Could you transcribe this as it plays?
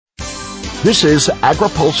This is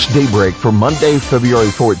AgriPulse Daybreak for Monday, February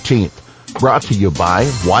 14th, brought to you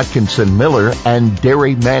by Watkinson Miller and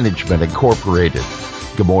Dairy Management Incorporated.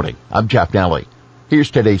 Good morning. I'm Jeff Nally. Here's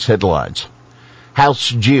today's headlines.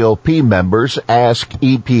 House GOP members ask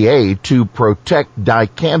EPA to protect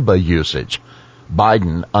dicamba usage.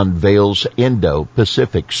 Biden unveils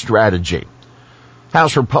Indo-Pacific strategy.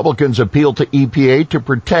 House Republicans appeal to EPA to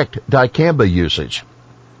protect dicamba usage.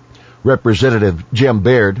 Representative Jim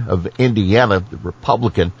Baird of Indiana, the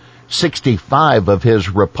Republican, 65 of his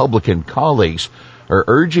Republican colleagues are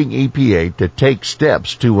urging EPA to take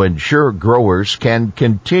steps to ensure growers can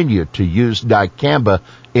continue to use dicamba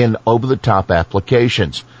in over-the-top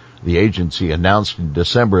applications. The agency announced in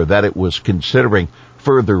December that it was considering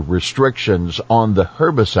further restrictions on the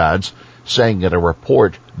herbicides, saying in a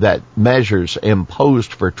report that measures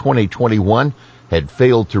imposed for 2021 had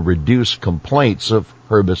failed to reduce complaints of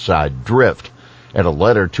herbicide drift. In a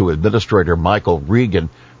letter to Administrator Michael Regan,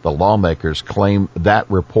 the lawmakers claim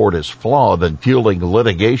that report is flawed and fueling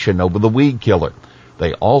litigation over the weed killer.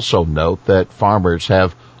 They also note that farmers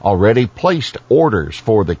have already placed orders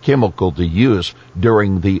for the chemical to use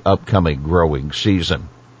during the upcoming growing season.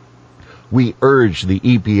 We urge the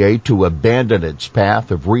EPA to abandon its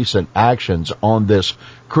path of recent actions on this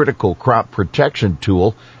critical crop protection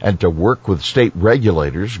tool and to work with state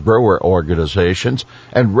regulators, grower organizations,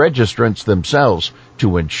 and registrants themselves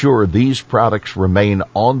to ensure these products remain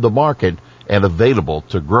on the market and available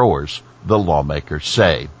to growers, the lawmakers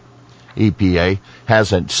say. EPA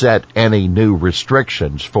hasn't set any new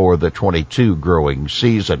restrictions for the 22 growing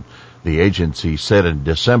season. The agency said in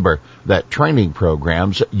December that training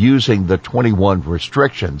programs using the 21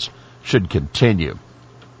 restrictions should continue.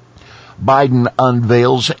 Biden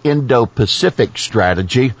unveils Indo-Pacific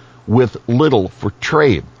strategy with little for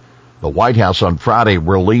trade. The White House on Friday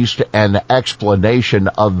released an explanation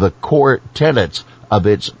of the core tenets of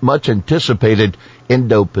its much-anticipated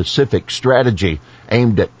Indo-Pacific strategy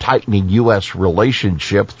aimed at tightening U.S.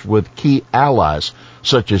 relationships with key allies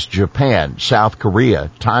such as Japan, South Korea,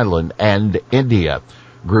 Thailand, and India.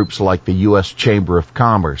 Groups like the U.S. Chamber of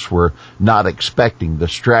Commerce were not expecting the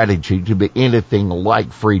strategy to be anything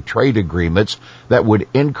like free trade agreements that would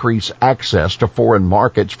increase access to foreign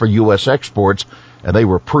markets for U.S. exports, and they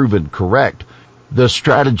were proven correct. The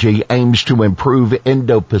strategy aims to improve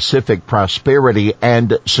Indo-Pacific prosperity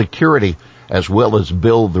and security, as well as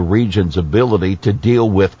build the region's ability to deal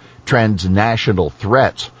with transnational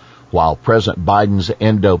threats. While President Biden's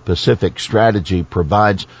Indo-Pacific strategy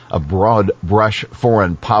provides a broad-brush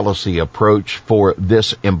foreign policy approach for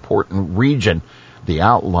this important region, the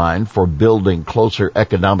outline for building closer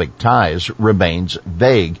economic ties remains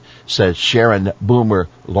vague, says Sharon Boomer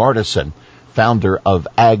Lardison, founder of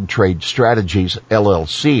Ag Trade Strategies,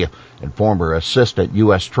 LLC, and former assistant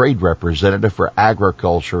U.S. Trade Representative for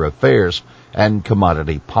Agriculture Affairs and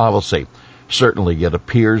Commodity Policy. Certainly, it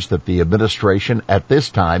appears that the administration at this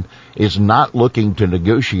time is not looking to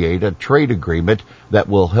negotiate a trade agreement that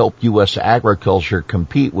will help U.S. agriculture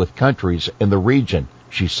compete with countries in the region,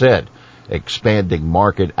 she said. Expanding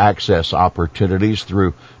market access opportunities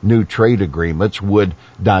through new trade agreements would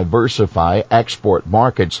diversify export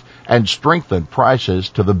markets and strengthen prices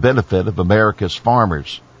to the benefit of America's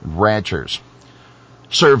farmers and ranchers.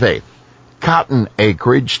 Survey. Cotton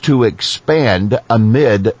acreage to expand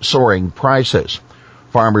amid soaring prices.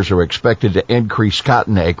 Farmers are expected to increase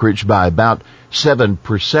cotton acreage by about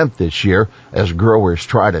 7% this year as growers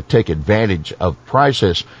try to take advantage of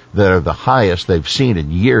prices that are the highest they've seen in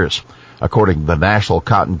years. According to the National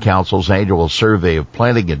Cotton Council's annual survey of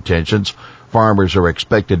planting intentions, farmers are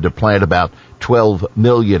expected to plant about 12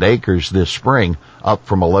 million acres this spring, up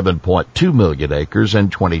from 11.2 million acres in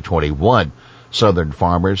 2021. Southern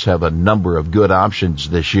farmers have a number of good options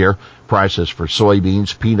this year. Prices for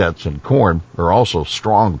soybeans, peanuts, and corn are also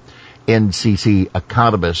strong. NCC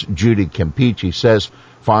economist Judy Campeacci says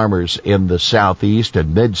farmers in the southeast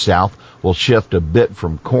and mid-south will shift a bit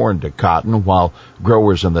from corn to cotton, while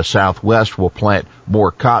growers in the southwest will plant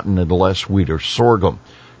more cotton and less wheat or sorghum.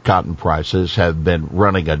 Cotton prices have been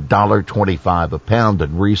running $1.25 a pound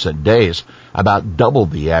in recent days, about double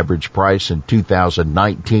the average price in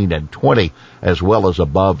 2019 and 20, as well as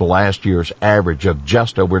above last year's average of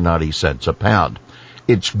just over 90 cents a pound.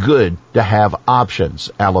 It's good to have options,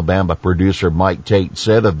 Alabama producer Mike Tate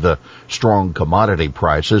said of the strong commodity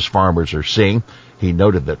prices farmers are seeing. He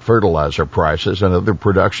noted that fertilizer prices and other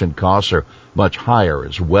production costs are much higher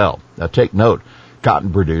as well. Now take note,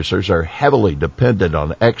 cotton producers are heavily dependent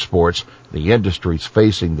on exports. The industry's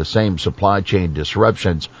facing the same supply chain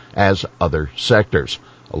disruptions as other sectors.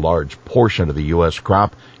 A large portion of the U.S.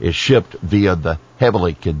 crop is shipped via the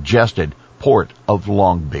heavily congested Port of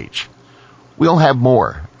Long Beach. We'll have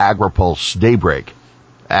more AgriPulse Daybreak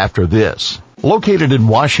after this. Located in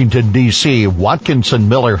Washington, D.C., Watkinson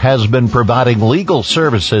Miller has been providing legal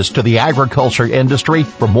services to the agriculture industry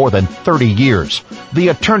for more than 30 years. The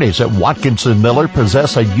attorneys at Watkinson Miller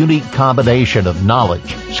possess a unique combination of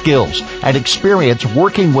knowledge, skills, and experience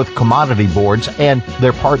working with commodity boards and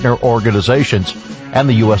their partner organizations and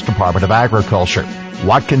the U.S. Department of Agriculture.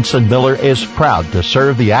 Watkinson Miller is proud to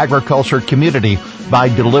serve the agriculture community by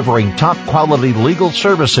delivering top-quality legal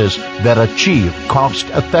services that achieve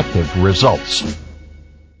cost-effective results.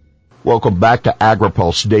 Welcome back to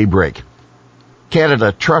AgriPulse Daybreak.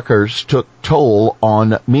 Canada truckers took toll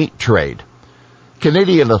on meat trade.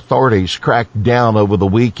 Canadian authorities cracked down over the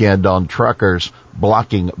weekend on truckers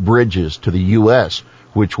blocking bridges to the U.S.,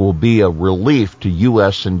 which will be a relief to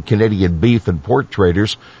U.S. and Canadian beef and pork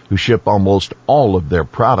traders who ship almost all of their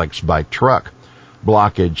products by truck.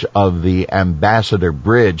 Blockage of the Ambassador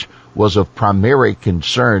Bridge was of primary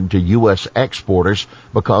concern to U.S. exporters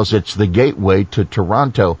because it's the gateway to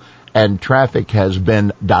Toronto, and traffic has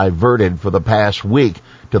been diverted for the past week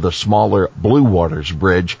to the smaller Blue Waters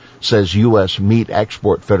Bridge, says U.S. Meat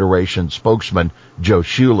Export Federation spokesman Joe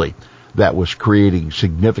Shuley. That was creating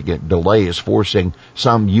significant delays, forcing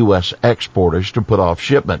some U.S. exporters to put off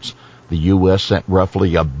shipments. The U.S. sent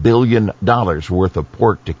roughly $1 billion worth of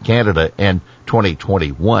pork to Canada in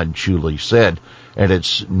 2021, Shuley said, and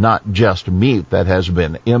it's not just meat that has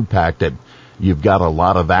been impacted. You've got a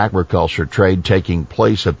lot of agriculture trade taking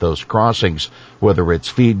place at those crossings, whether it's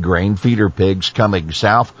feed grain, feeder pigs coming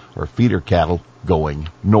south, or feeder cattle going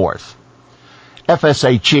north.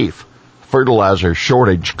 FSA chief: fertilizer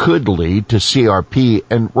shortage could lead to CRP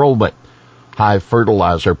enrollment. High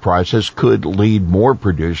fertilizer prices could lead more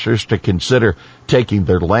producers to consider taking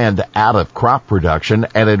their land out of crop production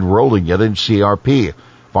and enrolling it in CRP.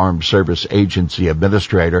 Farm Service Agency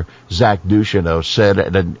Administrator Zach Ducheneau said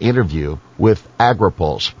in an interview with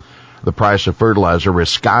AgriPulse. The price of fertilizer is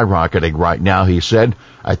skyrocketing right now, he said.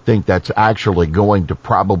 I think that's actually going to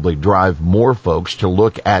probably drive more folks to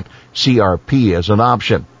look at CRP as an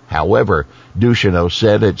option. However, Ducheneau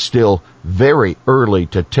said it's still very early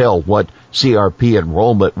to tell what CRP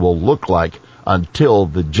enrollment will look like until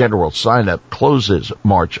the general sign-up closes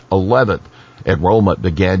March 11th. Enrollment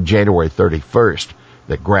began January 31st.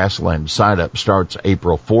 The grassland sign-up starts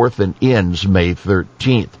April 4th and ends May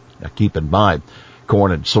 13th. Now keep in mind,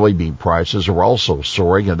 corn and soybean prices are also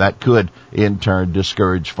soaring, and that could in turn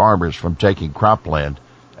discourage farmers from taking cropland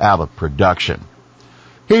out of production.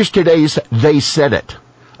 Here's today's They Said It.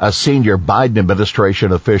 A senior Biden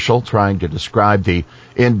administration official trying to describe the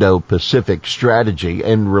Indo-Pacific strategy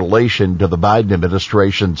in relation to the Biden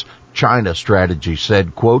administration's China strategy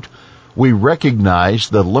said, quote, "We recognize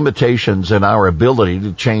the limitations in our ability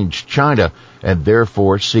to change China and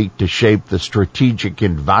therefore seek to shape the strategic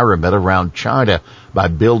environment around China by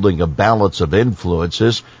building a balance of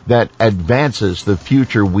influences that advances the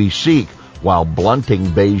future we seek, while blunting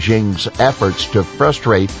Beijing's efforts to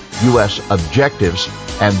frustrate U.S. objectives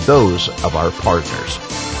and those of our partners."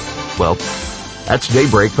 Well, that's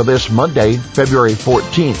Daybreak for this Monday, February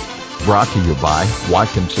 14th, brought to you by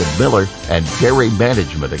Watkinson Miller and Dairy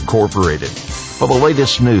Management Incorporated. For the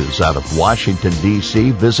latest news out of Washington,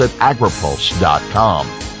 D.C., visit agripulse.com.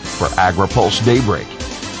 For AgriPulse Daybreak,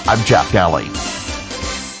 I'm Jeff Daly.